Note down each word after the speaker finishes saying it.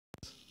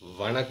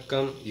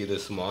வணக்கம். இது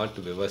ஸ்மார்ட்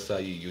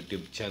விவசாயி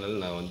யூடியூப் சேனல்.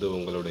 நான்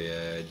உங்களுடைய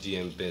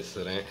ஜிஎம்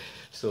பேசுகிறேன்.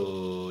 ஸோ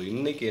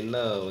இன்றைக்கி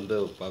என்ன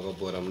பார்க்க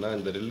போகிறோம்னா,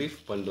 இந்த ரிலீஃப்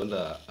ஃபண்ட்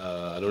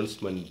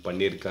அனௌன்ஸ்மெண்ட்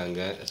பண்ணியிருக்காங்க.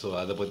 ஸோ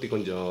அதை பற்றி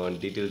கொஞ்சம்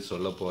டீட்டெயில்ஸ்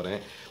சொல்ல போகிறேன்.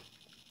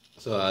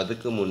 ஸோ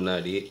அதுக்கு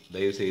முன்னாடி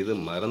தயவுசெய்து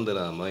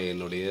மறந்துடாமல்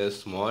என்னுடைய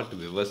ஸ்மார்ட்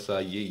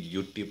விவசாயி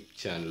யூடியூப்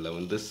சேனலை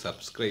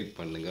சப்ஸ்கிரைப்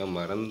பண்ணுங்கள்.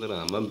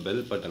 மறந்துடாமல்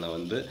பெல் பட்டனை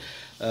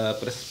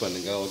ப்ரெஸ்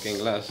பண்ணுங்கள்.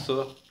 ஓகேங்களா? ஸோ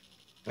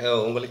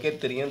உங்களுக்கே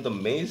தெரியும், இந்த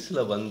மெய்ஸில்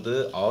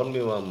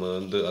ஆர்மிவார்ம்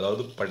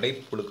அதாவது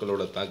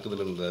படைப்புழுக்களோட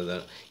தாக்குதல்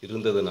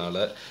இருந்ததுனால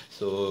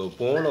ஸோ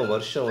போன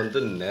வருஷம்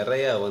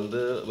நிறையா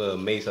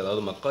மெய்ஸ்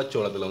அதாவது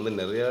மக்காச்சோளத்தில்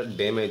நிறையா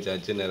டேமேஜ்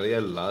ஆச்சு, நிறையா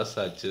லாஸ்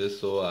ஆச்சு.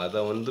 ஸோ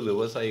அதை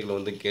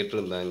விவசாயிகள்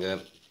கேட்டிருந்தாங்க.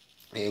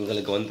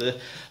 எங்களுக்கு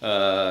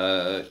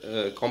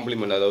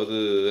காம்ப்ளிமெண்ட் அதாவது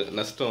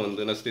நஷ்டம்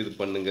இது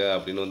பண்ணுங்க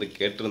அப்படின்னு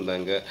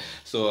கேட்டிருந்தாங்க.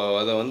 ஸோ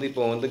அதை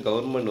இப்போ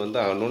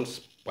கவர்மெண்ட் அனௌன்ஸ்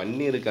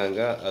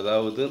பண்ணியிருக்காங்க.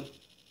 அதாவது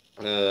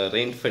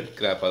ரெயின்ஃபெட்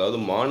கிராப் அதாவது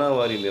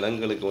மானாவாரி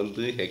நிலங்களுக்கு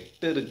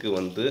ஹெக்டருக்கு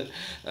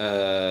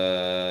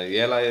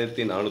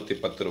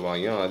 7,410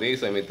 ரூபாயும், அதே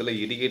சமயத்தில்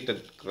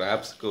இரிகேட்டட்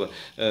கிராப்ஸ்க்கு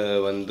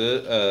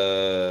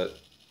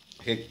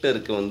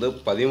ஹெக்டருக்கு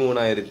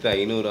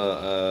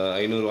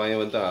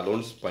 13,500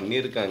 அலௌன்ஸ்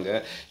பண்ணியிருக்காங்க.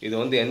 இது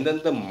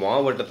எந்தெந்த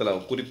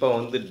மாவட்டத்தில்,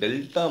 குறிப்பாக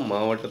டெல்டா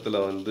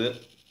மாவட்டத்தில்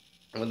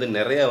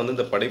நிறையா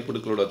இந்த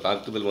படைப்புழுக்களோட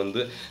தாக்குதல்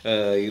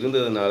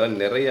இருந்ததுனால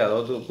நிறைய,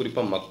 அதாவது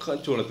குறிப்பாக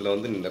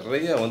மக்காச்சோளத்தில்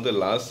நிறையா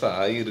லாஸ்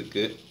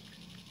ஆகிருக்கு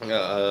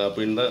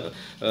அப்படின்னு தான்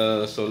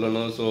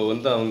சொல்லணும். ஸோ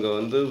அவங்க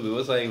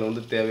விவசாயிகள்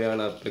தேவையான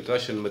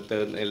ப்ரிகாஷன்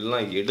மெத்தட்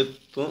எல்லாம்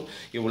எடுத்தும்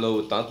இவ்வளவு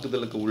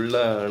தாக்குதலுக்கு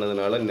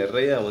உள்ளானதுனால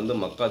நிறையா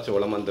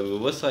மக்காச்சோளம் அந்த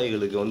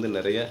விவசாயிகளுக்கு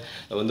நிறைய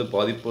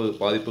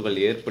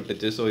பாதிப்புகள்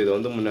ஏற்பட்டுச்சு. ஸோ இதை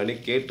முன்னாடி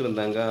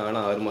கேட்டிருந்தாங்க.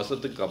 ஆனால் 6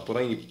 மாதத்துக்கு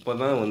அப்புறம் இப்போ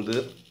தான்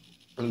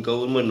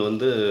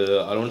கவர்மெண்ட்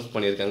அனௌன்ஸ்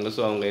பண்ணியிருக்காங்க.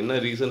 ஸோ அவங்க என்ன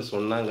ரீசன்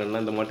சொன்னாங்கன்னா,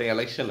 இந்த மட்டும்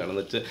எலெக்ஷன்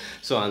நடந்துச்சு.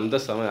 ஸோ அந்த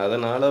சமயம்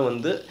அதனால்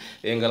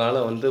எங்களால்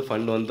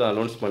ஃபண்ட்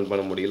அனௌன்ஸ்மெண்ட்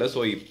பண்ண முடியல.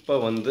 ஸோ இப்போ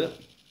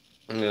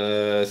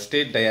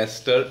ஸ்டேட்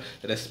டிசாஸ்டர்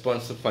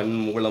ரெஸ்பான்ஸ் ஃபண்ட்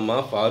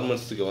மூலமாக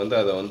ஃபார்மர்ஸுக்கு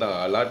அதை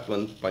அலாட்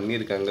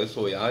பண்ணியிருக்காங்க.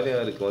 ஸோ யார்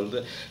யாருக்கு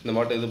இந்த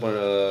மாட்டம் இது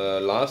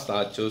லாஸ்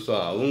ஆச்சோ, ஸோ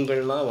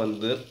அவங்களாம்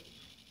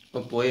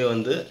போய்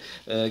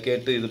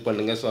கேட்டு இது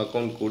பண்ணுங்கள். ஸோ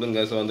அக்கௌண்ட் கொடுங்க.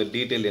 ஸோ அந்த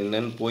டீட்டெயில்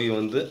என்னன்னு போய்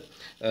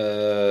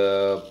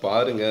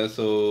பாருங்கள்.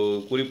 ஸோ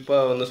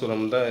குறிப்பாக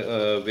சொல்லணும்னா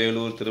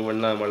வேலூர்,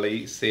 திருவண்ணாமலை,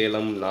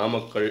 சேலம்,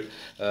 நாமக்கல்,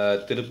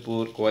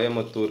 திருப்பூர்,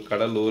 கோயம்புத்தூர்,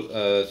 கடலூர்,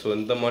 ஸோ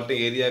இந்த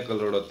மாட்டம்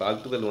ஏரியாக்களோட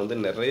தாக்குதல்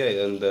நிறைய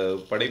இந்த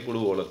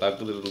படைப்புழுவோட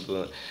தாக்குதல்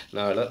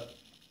இருந்ததுனால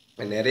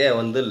நிறையா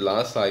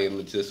லாஸ்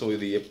ஆகிருந்துச்சு. ஸோ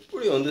இது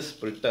எப்படி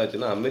ஸ்ப்ரெட்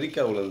ஆச்சுன்னா,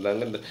 அமெரிக்காவில்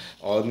இருந்தாங்க இந்த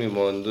ஆர்மி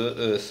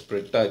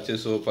ஸ்ப்ரெட் ஆச்சு.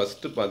 ஸோ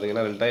ஃபஸ்ட்டு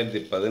பார்த்தீங்கன்னா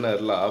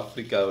 2016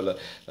 ஆஃப்ரிக்காவில்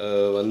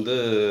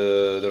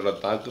இதோட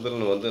தாக்குதல்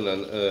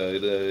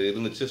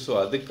இருந்துச்சு. ஸோ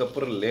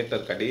அதுக்கப்புறம்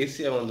லேட்டர்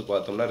கடைசியாக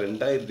பார்த்தோம்னா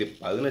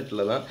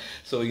 2018 தான்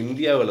ஸோ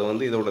இந்தியாவில்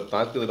இதோட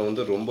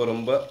தாக்குதல் ரொம்ப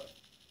ரொம்ப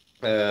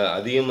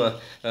அதிகமாக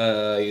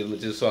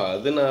இருந்துச்சு. ஸோ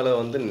அதனால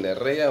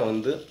நிறையா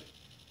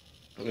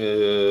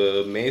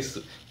மேஸ்,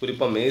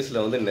 குறிப்பாக மேஸில்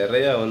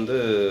நிறையா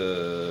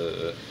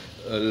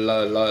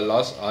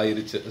லாஸ்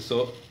ஆயிருச்சு. ஸோ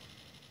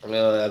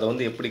அதை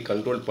எப்படி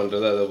கண்ட்ரோல்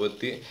பண்ணுறது அதை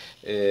பற்றி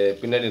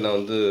பின்னாடி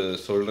நான்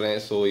சொல்கிறேன்.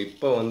 ஸோ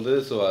இப்போ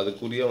ஸோ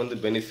அதுக்குரிய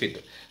பெனிஃபிட்,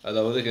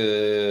 அதாவது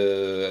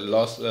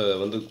லாஸ்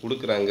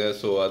கொடுக்குறாங்க.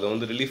 ஸோ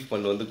அதை ரிலீஃப்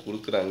ஃபண்ட்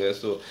கொடுக்குறாங்க.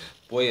 ஸோ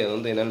போய்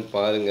அதை என்னென்னு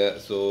பாருங்கள்.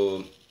 ஸோ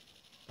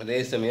அதே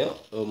சமயம்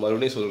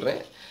மறுபடியும்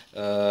சொல்கிறேன்,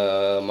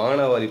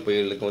 மானாவாரி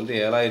பயிர்களுக்கு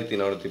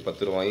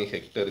 7,410 ரூபாயும்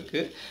ஹெக்டருக்கு,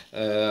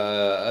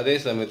 அதே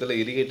சமயத்தில்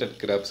இரிகேட்டட்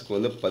கிராப்ஸுக்கு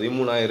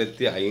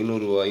 13,500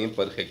 ரூபாயும்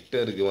பர்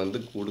ஹெக்டருக்கு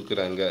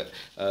கொடுக்குறாங்க.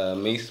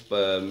 மெய்ஸ்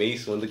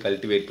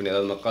கல்டிவேட் பண்ணி,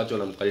 அதாவது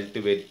மக்காச்சோளம்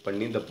கல்டிவேட்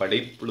பண்ணி இந்த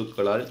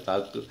படைப்புழுக்களால்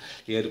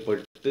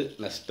ஏற்பட்டு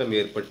நஷ்டம்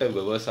ஏற்பட்ட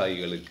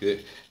விவசாயிகளுக்கு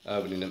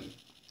அப்படின்னு.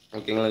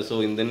 ஓகேங்களா? ஸோ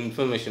இந்த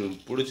இன்ஃபர்மேஷன்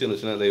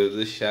பிடிச்சிருந்துச்சுன்னா அதை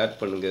ஷேர்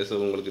பண்ணுங்கள். ஸோ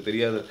உங்களுக்கு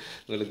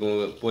தெரியாதவங்களுக்கு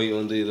போய்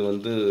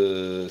இது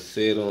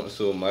சேரும்.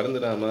 ஸோ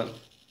மறந்துடாமல்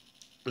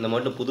இந்த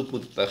மட்டும் புது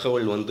புது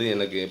தகவல்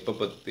எனக்கு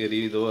எப்போ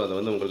தெரியுதோ அதை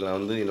உங்களுக்கு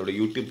நான் என்னோடய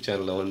யூடியூப்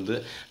சேனலில்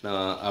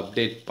நான்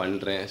அப்டேட்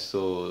பண்ணுறேன்.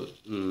 ஸோ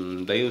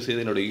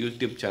தயவுசெய்து என்னோடய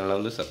யூடியூப்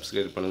சேனலை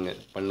சப்ஸ்கிரைப்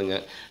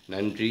பண்ணுங்கள்.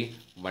 நன்றி,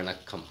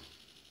 வணக்கம்.